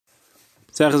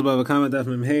Bava Kamma Daf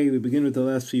Mem Hey. We begin with the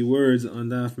last few words on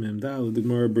Daf Mem Dal. The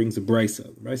Gemara brings a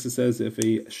brisa. The brisa says if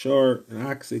a shar, an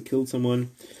ox, killed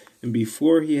someone, and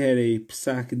before he had a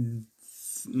psak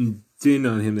din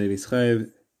on him that he's chayav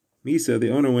misa,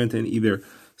 the owner went and either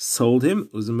sold him,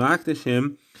 was makdash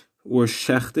him, or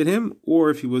shechted him, or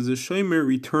if he was a shomer,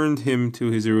 returned him to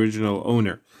his original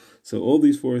owner. So all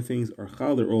these four things are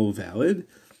chal, they're all valid.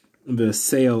 The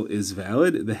sale is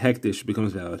valid, the hektish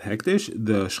becomes valid hektish,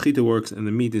 the shchita works and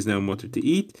the meat is now mutter to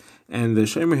eat, and the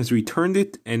shomer has returned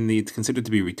it and it's considered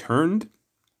to be returned,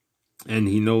 and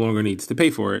he no longer needs to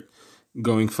pay for it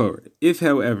going forward. If,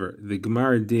 however, the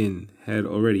Gemar din had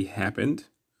already happened,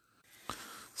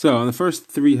 so on the first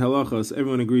three halachos,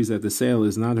 everyone agrees that the sale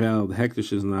is not valid, the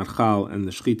hektish is not chal, and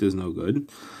the shchita is no good.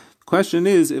 The question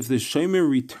is, if the shomer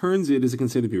returns it, is it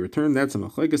considered to be returned? That's a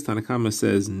machlekes. Bava Kamma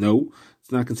says no,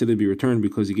 it's not considered to be returned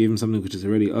because you gave him something which is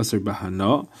already asur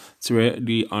bahana. It's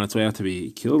already on its way out to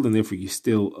be killed, and therefore you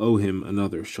still owe him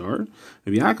another shar.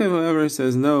 Rabbi Yaakov, however,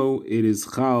 says no, it is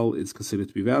chal, it's considered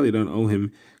to be valid, you don't owe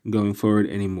him going forward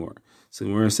anymore. So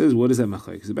the Gemara says, what is that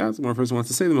machlekes about? The Gemara first wants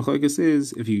to say the machlekes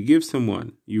is, if you give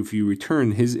someone, if you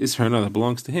return his isra that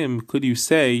belongs to him, could you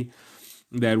say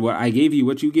that what I gave you,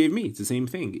 what you gave me, it's the same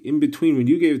thing. In between, when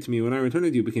you gave it to me, when I returned it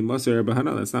to you, it became asur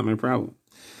bahana. That's not my problem.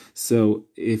 So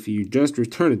if you just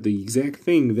return it, the exact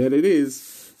thing that it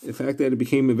is, the fact that it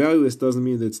became valueless doesn't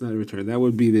mean that it's not a return. That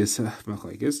would be this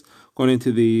machlekes. According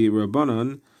to the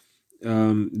Rabbanan,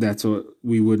 that's what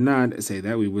we would not say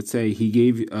that. We would say he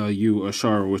gave you a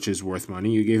shar which is worth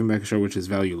money. You gave him back a shar which is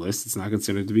valueless. It's not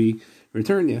considered to be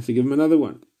returned. You have to give him another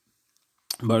one.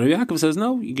 But Rabbi Yaakov says,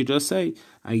 no, you could just say,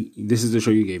 this is the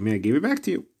shar you gave me, I gave it back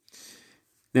to you.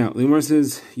 Now, the Gemara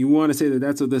says, you want to say that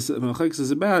that's what this machlekes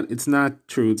is about. It's not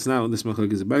true. It's not what this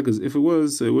machlekes is about, because if it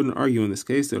was, it wouldn't argue in this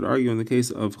case. They would argue in the case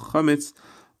of chametz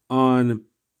on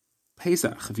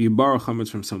Pesach. If you borrow chametz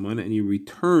from someone and you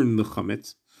return the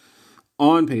chametz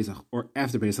on Pesach or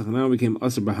after Pesach, and now it became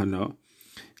asur bahana,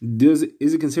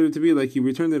 is it considered to be like you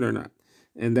returned it or not?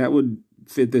 And that would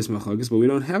fit this machlekes, but we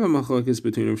don't have a machlekes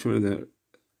between Rav Shimon and the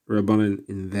Rabbanan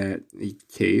in that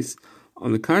case.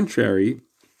 On the contrary,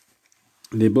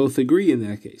 they both agree in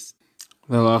that case.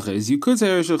 The halacha is you could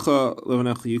say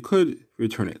you could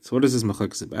return it. So what is this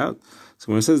machlekes about? So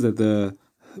when it says that the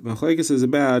machlekes is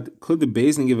about, could the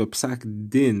Beis Din give a psak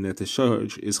din that the shar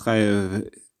is chayav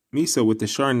misa with the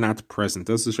shar not present?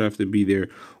 Does the shar have to be there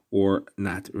or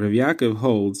not? Rav Yaakov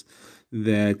holds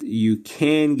that you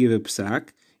can give a psak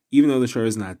even though the shar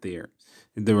is not there.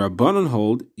 The Rabbanan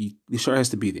hold the shar has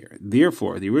to be there.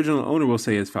 Therefore, the original owner will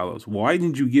say as follows: why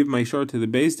didn't you give my shar to the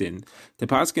Beis Din to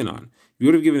paskin on? You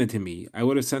would have given it to me. I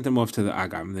would have sent him off to the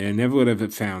agam. They never would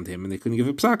have found him, and they couldn't give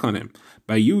a psak on him.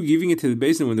 By you giving it to the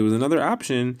Beis Din when there was another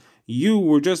option, you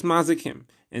were just mazik him,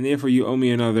 and therefore you owe me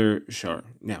another shar.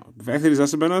 Now, the fact that he's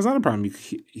asur bahana is not a problem.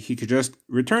 He could just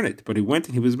return it, but he went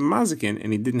and he was mazikin,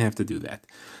 and he didn't have to do that.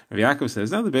 Rav Yaakov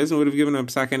says, no, the Beis Din would have given him a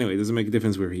psak anyway. It doesn't make a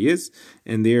difference where he is,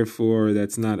 and therefore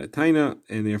that's not a taina,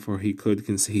 and therefore he could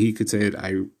say it,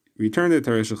 I returned it,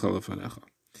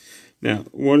 Now,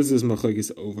 what is this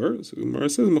machlekes over? So the Gemara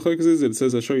says machlekes is it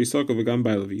says ashar yisakov v'gam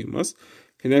ba'al v'yimas,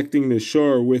 connecting the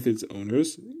shar with its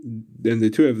owners. Then the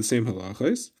two have the same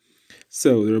halachas.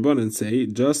 So the Rabbanan say,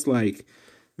 just like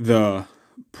the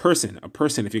person, a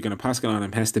person, if you're going to paskin on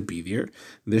him, has to be there.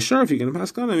 The shar, if you're going to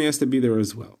paskin on him, he has to be there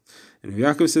as well. And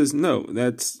Yaakov says, no,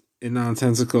 that's a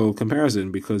nonsensical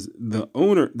comparison, because the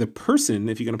owner, the person,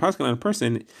 if you're going to paskin on a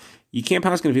person, you can't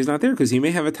paskin if he's not there, because he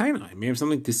may have a taina, he may have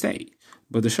something to say.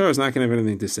 But the shar is not going to have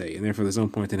anything to say, and therefore there's no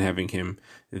point in having him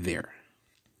there.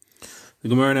 The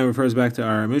Gemara now refers back to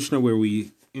our Mishnah, where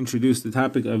we introduced the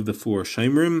topic of the four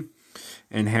shomrim,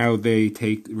 and how they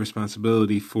take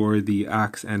responsibility for the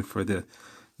ox and for the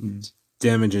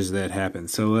damages that happen.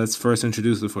 So let's first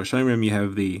introduce the four shomrim. You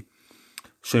have the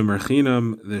shomer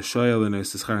chinam, the shoyel, the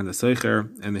noisischar, and the seicher,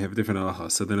 and they have different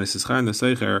halachas. So the noisischar and the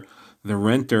seicher, the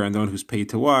renter and the one who's paid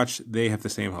to watch, they have the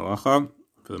same halacha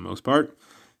for the most part.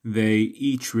 They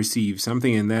each receive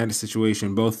something. In that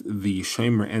situation, both the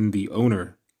shomer and the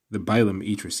owner, the bailim,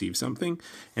 each receive something,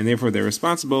 and therefore they're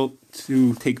responsible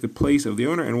to take the place of the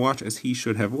owner and watch as he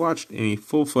should have watched in a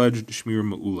full-fledged shmir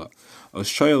ma'ula. A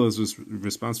shayel is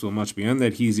responsible much beyond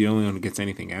that. He's the only one who gets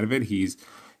anything out of it. He's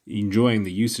enjoying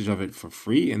the usage of it for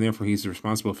free, and therefore he's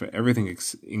responsible for everything,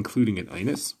 including an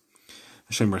einus.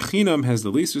 Shomer chinam has the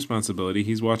least responsibility.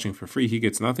 He's watching for free. He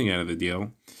gets nothing out of the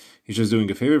deal. He's just doing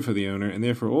a favor for the owner, and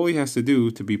therefore all he has to do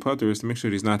to be patur is to make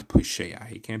sure he's not pusheya.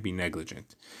 He can't be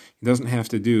negligent. He doesn't have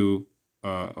to do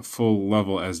a full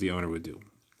level as the owner would do.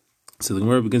 So the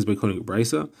Gemara begins by quoting a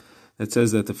brisa that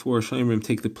says that the four shemrim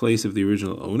take the place of the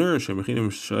original owner. However, the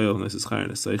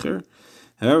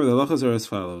halachas are as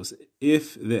follows: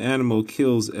 if the animal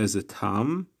kills as a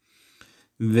tam,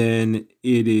 then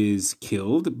it is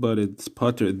killed, but it's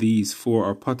pater. These four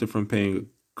are pater from paying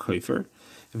kaifer.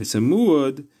 If it's a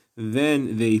muad,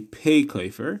 then they pay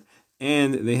kaifer,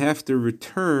 and they have to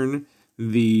return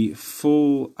the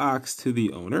full ox to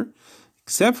the owner.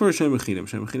 Except for Shem Mechinim.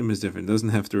 Shem Mechinim is different. It doesn't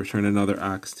have to return another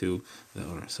ox to the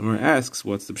owner. Someone asks,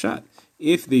 what's the pshat?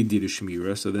 If they did a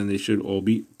shmira, so then they should all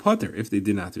be pater. If they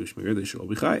did not do a shmira, they should all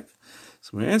be chayiv.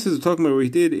 So my answers are talking about where he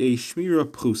did a shmira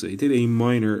prusa. He did a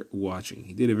minor watching.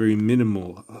 He did a very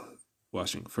minimal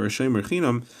washing. For a shemer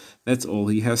chinam, that's all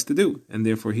he has to do, and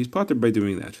therefore he's pater by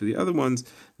doing that. For the other ones,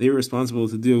 they are responsible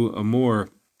to do a more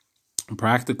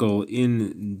practical,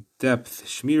 in-depth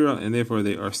shmira, and therefore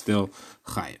they are still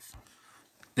chayiv.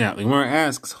 Now, the Gemara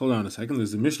asks, hold on a second,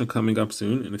 there's a Mishnah coming up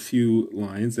soon in a few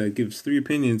lines that gives three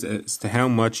opinions as to how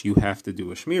much you have to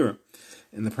do a shmira.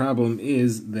 And the problem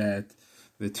is that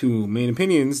the two main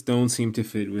opinions don't seem to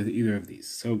fit with either of these.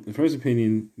 So the first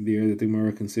opinion there that the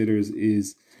Gemara considers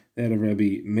is that of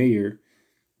Rabbi Meir.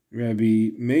 Rabbi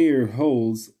Meir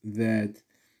holds that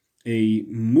a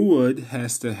muad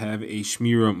has to have a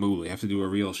shmira mula. You have to do a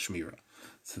real shmira.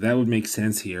 So that would make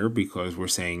sense here because we're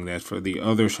saying that for the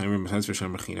other shemrim, besides for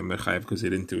shemer chinam, they're chayiv because they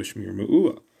didn't do a shmira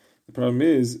mula. The problem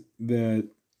is that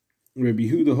Rabbi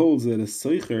Yehuda holds that a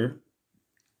seicher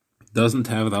doesn't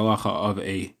have the halacha of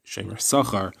a shemer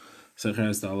sachar. Seicher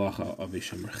has the halacha of a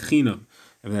shemer chinam.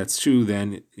 If that's true,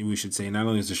 then we should say not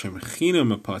only is the shemer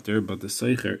chinam a pater, but the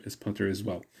seicher is pater as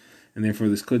well. And therefore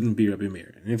this couldn't be Rabbi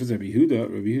Meir. And if it's Rabbi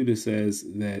Yehuda says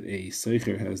that a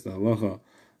seicher has the halacha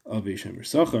of a shemer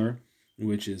sachar,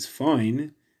 which is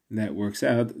fine, that works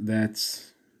out,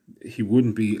 that's, he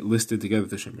wouldn't be listed together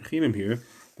with the shemer chinam here.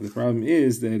 But the problem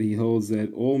is that he holds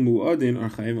that all mu'adin are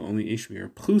chayiv only a shmira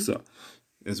pchusa,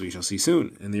 as we shall see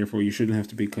soon, and therefore you shouldn't have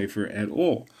to be kaifer at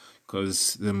all,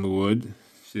 because the mu'ad,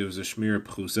 if there was a shmira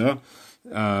pchusa,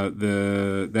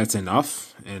 that's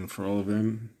enough, and for all of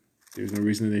them, there's no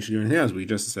reason that they should do anything else. We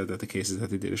just said that the cases that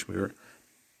they did a shmira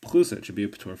pchusa, it should be a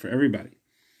patur for everybody.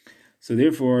 So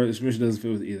therefore, this Mishnah doesn't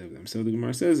fit with either of them. So the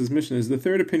Gemara says this Mishnah is the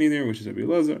third opinion there, which is Rabbi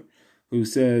Elazar, who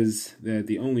says that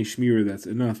the only shmira that's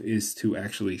enough is to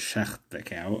actually shecht the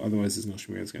cow. Otherwise, there's no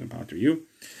shmira that's going to pater you,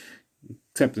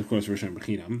 except of course for Shem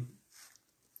B'chinam.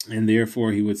 And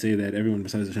therefore, he would say that everyone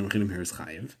besides the Shem B'chinam here is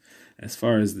chayiv. As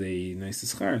far as the nice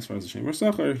schar, as far as the Shemer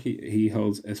Sachar, he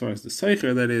holds, as far as the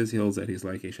Seicher that is, he holds that he's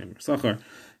like a Shemer Sachar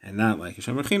and not like a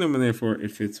Shemer Chinam, and therefore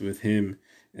it fits with him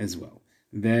as well.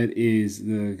 That is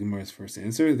the Gemara's first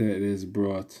answer. That is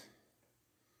brought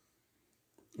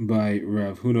by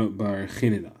Rav Huna bar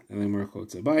Chinina. And then Gemara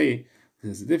quotes Abaye.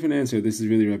 There's a different answer. This is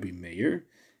really Rabbi Meir.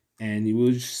 And you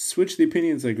will switch the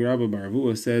opinions, like Rabbi bar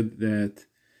Avua said that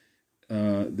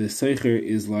the Seicher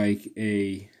is like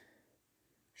a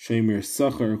Shemer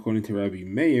Sachar according to Rabbi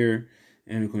Meir,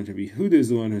 and according to Rabbi Yehuda is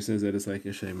the one who says that it's like a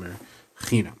Shemer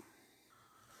Chinam.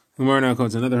 Gemara now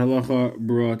quotes another halacha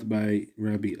brought by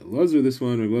Rabbi Elazar. This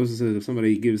one, Rabbi Elazar says if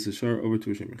somebody gives a shar over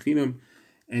to a Shemer Chinam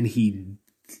and he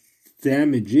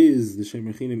damages the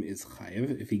Shemer Chinam is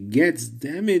chayav. If he gets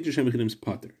damaged, the Shemer Chinam is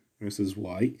pater. Rabbi says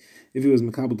why? If he was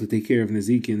makabel to take care of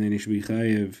Nezikin, then he should be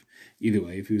chayav either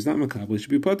way. If he was not makabel, he should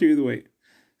be pater either way.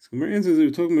 So Gemara answers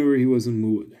we're talking about where he was in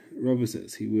muad. Rava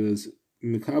says he was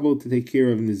makabel to take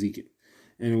care of Nezikin,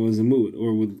 and it was a muad,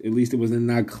 or at least it was a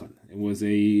nagchan. It was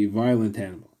a violent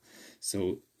animal.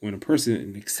 So when a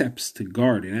person accepts to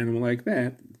guard an animal like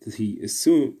that, he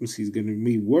assumes he's going to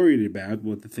be worried about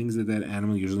what the things that that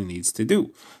animal usually needs to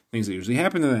do. Things that usually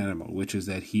happen to the animal, which is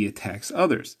that he attacks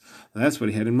others. Now, that's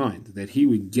what he had in mind, that he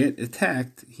would get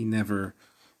attacked. He never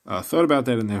thought about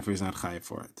that, and therefore he's not chayiv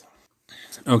for it.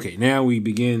 Okay, now we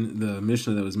begin the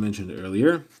Mishnah that was mentioned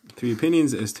earlier. 3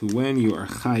 opinions as to when you are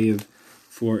chayiv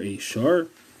for a shar.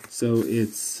 So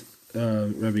it's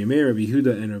Rabbi Meir, Rabbi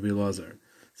Yehuda, and Rabbi Elazar.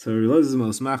 So Rabbi Elazar is the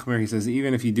most machmer. He says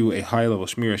even if you do a high level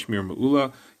shmir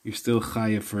ma'ula, you're still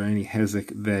chayiv for any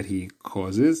hezek that he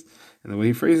causes. And the way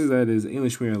he phrases that is ein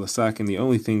shmir lasak, and the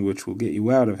only thing which will get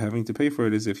you out of having to pay for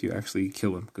it is if you actually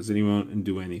kill him, because then he won't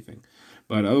do anything.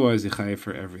 But otherwise, you're chayiv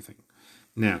for everything.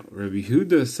 Now, Rabbi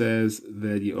Yehuda says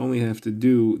that you only have to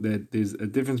do that. There's a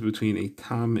difference between a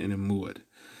tam and a muad.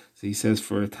 So he says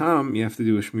for a tam, you have to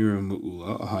do a shmira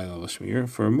mu'ula, a high-level shmira.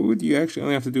 For a mu'ud, you actually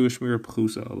only have to do a shmira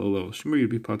pchusa, a low-level shmira. You'd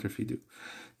be pater if you do.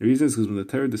 The reason is because when the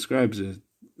Torah describes a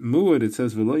mu'ud, it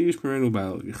says, v'lo yishmerenu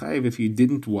ba'al, you're chayiv if you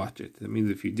didn't watch it. That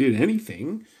means if you did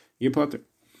anything, you're pater.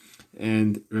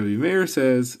 And Rabbi Meir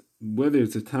says, whether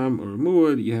it's a tam or a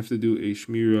mu'ud, you have to do a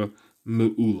shmira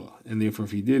me'ula. And therefore,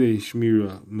 if you did a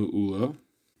shmira me'ula,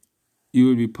 you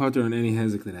would be pater on any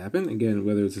hezek that happened, again,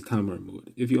 whether it's a tam or a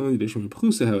muad. If you only did a shmira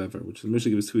pchusa, however, which the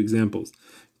Mishnah gives two examples,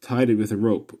 tied it with a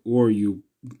rope, or you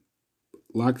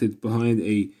locked it behind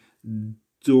a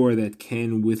door that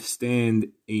can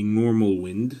withstand a normal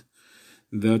wind,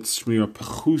 that's shmira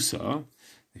pchusa.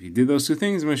 If you did those two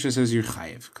things, Mishnah says you're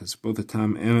chayiv, because both a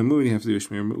tam and a muad, you have to do a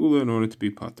shmira me'ula in order to be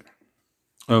pater.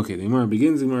 Okay, the Gemara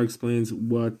begins. The Gemara explains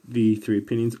what the three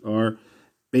opinions are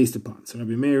based upon. So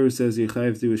Rabbi Meir, who says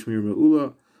Yechayev do a shmir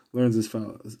me'ula, learns as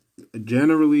follows.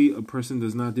 Generally, a person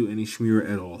does not do any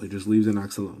shmira at all. He just leaves an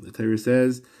ox alone. The Torah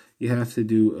says you have to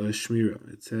do a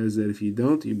shmira. It says that if you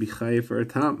don't, you be chayev for a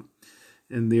tam.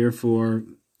 And therefore,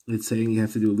 it's saying you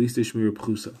have to do at least a shmira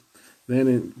pchusa. Then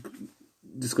it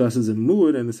discusses a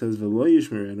muad, and it says v'lo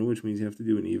yishmirenu, which means you have to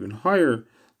do an even higher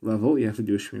level. You have to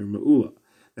do a shmir me'ula.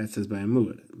 That says by a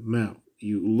muad. Now,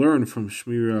 you learn from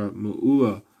shmira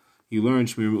me'ula. You learn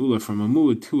shmira me'ula from a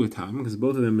muad to a tam, because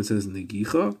both of them it says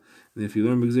negicha. And if you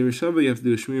learn b'gzeir shava, you have to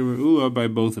do a shmira me'ula by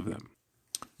both of them.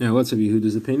 Now, what's Rabbi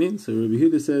Yehuda's opinion? So Rabbi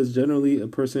Yehuda says generally a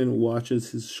person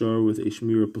watches his shar with a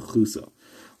shmira pchusa.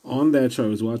 On that shar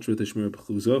is watched with a shmira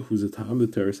pchusa, who's a tam. The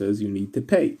Torah says you need to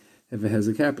pay if it has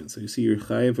a happen. So you see you're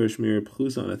chayav for a shmira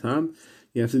pchusa on a tam,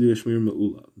 you have to do a shmira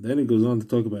me'ula. Then it goes on to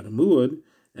talk about a muad.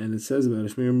 And it says about a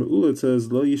shmir me'ula, it says,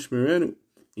 lo yishmerenu.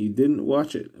 You didn't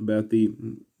watch it, about the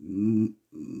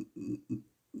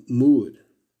muad.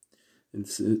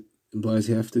 It implies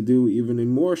you have to do even a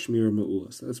more shmir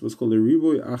me'ula. So that's what's called a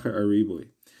riboy acher a riboy.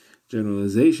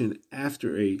 Generalization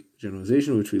after a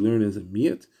generalization, which we learn as a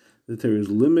miyat. The Torah is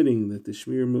limiting that the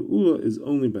shmir me'ula is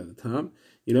only by the tam.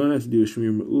 You don't have to do a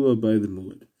shmir me'ula by the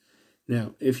muad.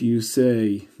 Now, if you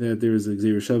say that there is a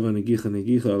gzeir shava negicha,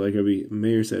 like Rabbi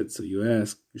Meir said, so you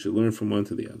ask, you should learn from one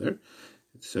to the other.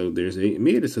 So there's a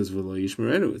miyat that says v'lo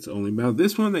yishmerenu. It's only about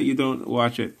this one that you don't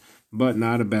watch it, but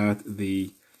not about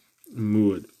the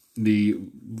muad. The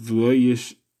v'lo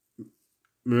yishmerenu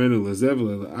lezev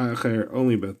le'acher,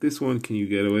 only about this one can you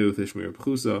get away with ishmir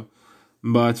pchusa,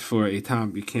 but for a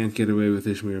tam you can't get away with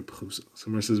ishmir pchusa. So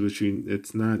Mar says,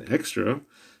 it's not extra.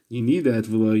 You need that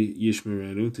v'lo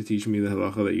yishmerenu to teach me the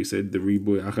halacha that you said, the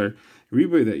riboy acher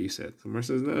riboy that you said. So Mar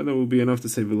says, no, it will be enough to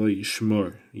say v'lo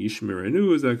yishmor.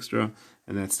 Yishmerenu is extra,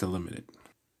 and that's still limited.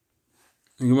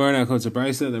 The Gemara now quotes a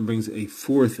brisa that brings a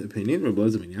fourth opinion, Rabbi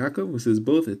Elazar ben Yaakov, who says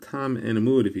both a tam and a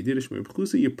muad, if you did a shmir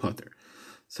pchusa, you're pater.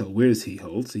 So where does he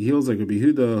hold? So he holds like Rabbi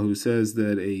Yehuda, who says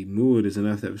that a muad is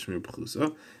enough to have a shmir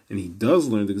pchusa, and he does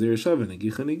learn the gzeir shava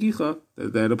negicha,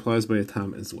 that applies by a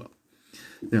tam as well.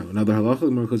 Now, another halacha, the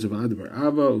Gemara quotes of Bava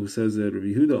Kamma, who says that Rabbi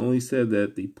Yehuda only said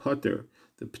that the pater,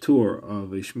 the ptur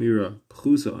of a shmira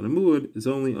pchusa on a muad, is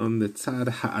only on the tzad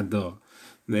ha'adah.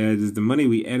 That is the money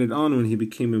we added on when he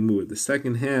became a muad, the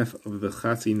second half of the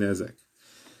chatzi nezek.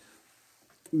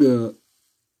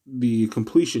 The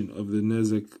completion of the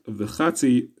nezek, of the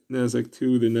chatzi nezek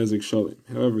to the nezek shalim.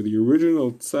 However, the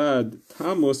original tzad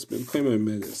tamos ben kaima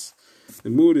medis. The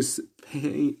muad is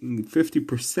paying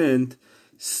 50%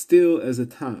 still as a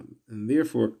tam, and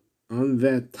therefore on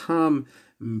that tam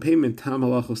payment, tam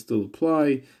halacha still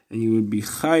apply, and you would be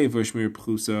chayiv for shmir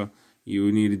pchusa. You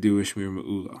would need to do a shmir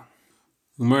me'ula.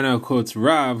 Umar now quotes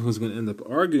Rav, who's going to end up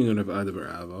arguing on Bava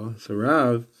Kamma. So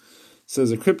Rav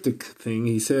says a cryptic thing.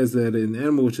 He says that an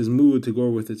animal which is muad to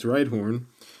gore with its right horn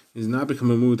is not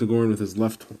become a muad to gore with his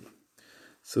left horn.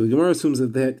 So the Gemara assumes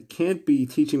that can't be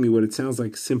teaching me what it sounds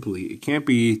like simply. It can't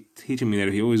be teaching me that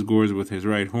if he always gores with his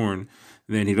right horn,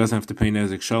 then he doesn't have to pay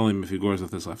nezek shalim if he gores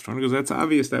with his left horn. Because that's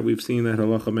obvious that we've seen that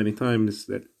halacha many times,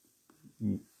 that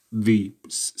the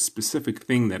specific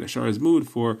thing that a shar is muad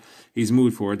for, he's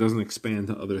muad for. It doesn't expand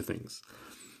to other things.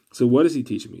 So what is he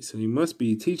teaching me? So he must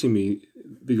be teaching me,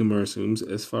 the Gemara assumes,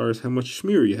 as far as how much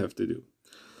shmir you have to do.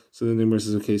 So then the Gemara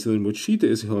says, okay, so then what shita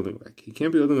is he holding like? He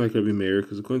can't be holding like Rabbi Meir,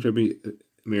 because according to Rabbi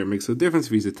Meir, it makes no difference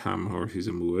if he's a tam or if he's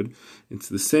a muad. It's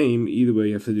the same. Either way,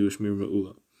 you have to do a shmir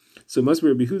me'ula. So it must be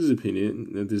Rabbi Yehuda's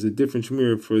opinion that there's a different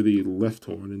shmir for the left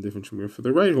horn and different shmir for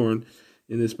the right horn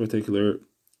in this particular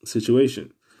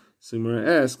situation. So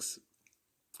Gemara asks,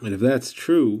 and if that's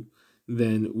true,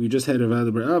 then we just had a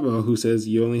Bava Kamma who says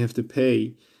you only have to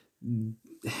pay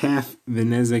half the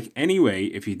nezek anyway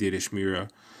if you did a shmira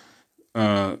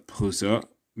pchusa,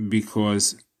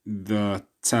 because the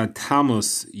tzad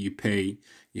tamos you pay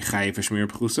yichayev for shmira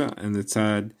pchusa, and the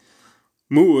tzad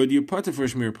muad you pater for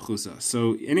shmira pchusa.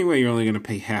 So anyway, you're only going to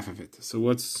pay half of it. So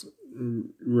what's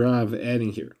Rav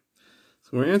adding here?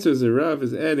 So our answer is that Rav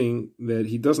is adding that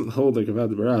he doesn't hold like a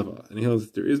Bava Kamma, and he holds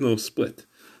that there is no split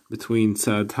between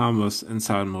tzad tamos and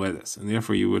tzad moedas, and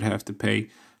therefore you would have to pay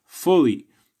fully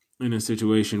in a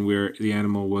situation where the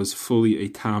animal was fully a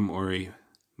tam or a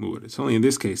muad. It's only in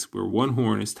this case where one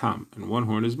horn is tam and one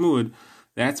horn is muad.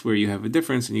 That's where you have a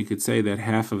difference, and you could say that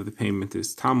half of the payment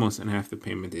is tamos and half the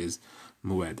payment is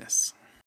muedes.